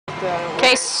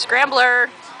Okay, Scrambler,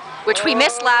 which we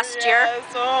missed last year.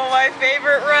 Oh, my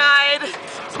favorite ride.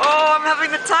 Oh, I'm having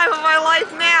the time of my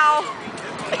life now.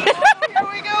 Here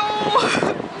we go.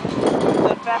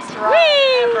 The best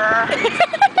ride ever.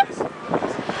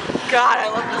 God, I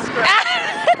love this ride.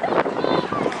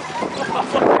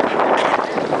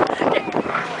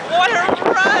 What a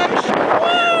rush!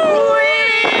 Woo!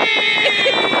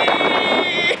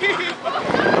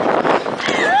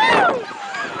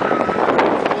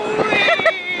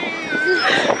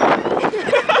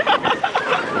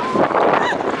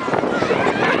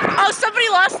 Oh, somebody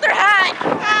lost their hat.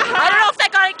 I don't know if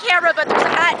that got on camera, but there's a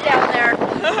hat down there.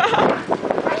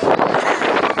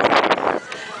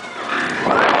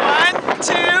 1,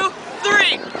 2,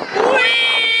 3. Whee!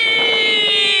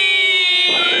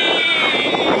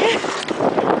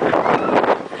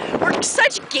 We're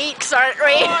such geeks, aren't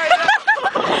we? Oh,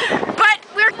 But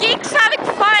we're geeks having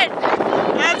fun.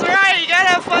 that's right, you gotta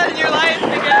have fun in your life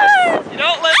because you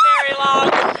don't live very long.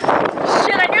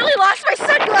 Shit, I nearly lost my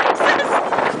sunglasses.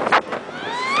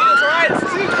 That's right, it's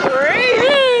too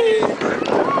crazy.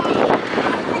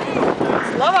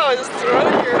 I love how I just throw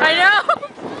your... I know.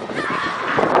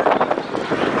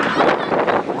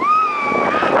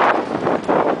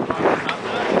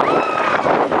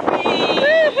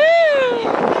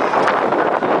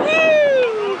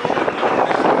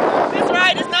 This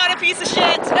ride is not a piece of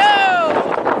shit. No,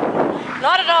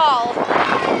 not at all.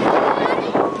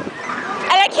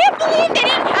 And I can't believe they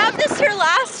didn't have this here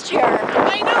last year.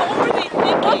 I know, what were they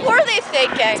thinking? What were they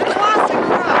thinking? It's a classic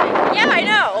ride. Yeah, I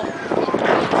know.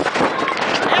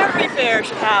 Every fair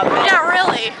should have it. Yeah,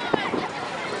 really.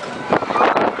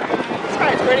 This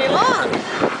ride's pretty long.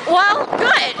 Well,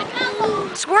 good.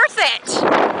 It's worth it.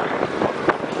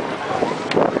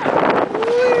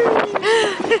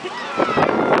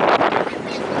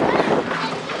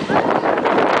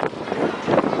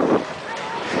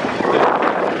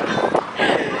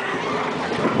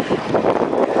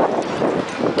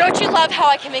 Don't you love how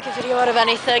I can make a video out of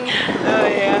anything? Oh,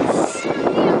 yes.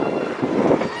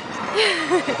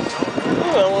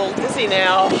 Ooh, a little dizzy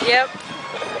now. Yep.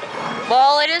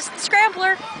 Well, it is the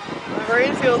Scrambler. My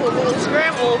brain feels a little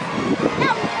scrambled.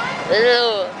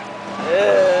 Ew.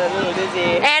 A little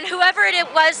dizzy. And whoever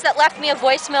it was that left me a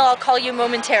voicemail, I'll call you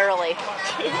momentarily.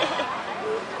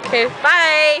 Okay,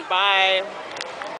 bye. Bye.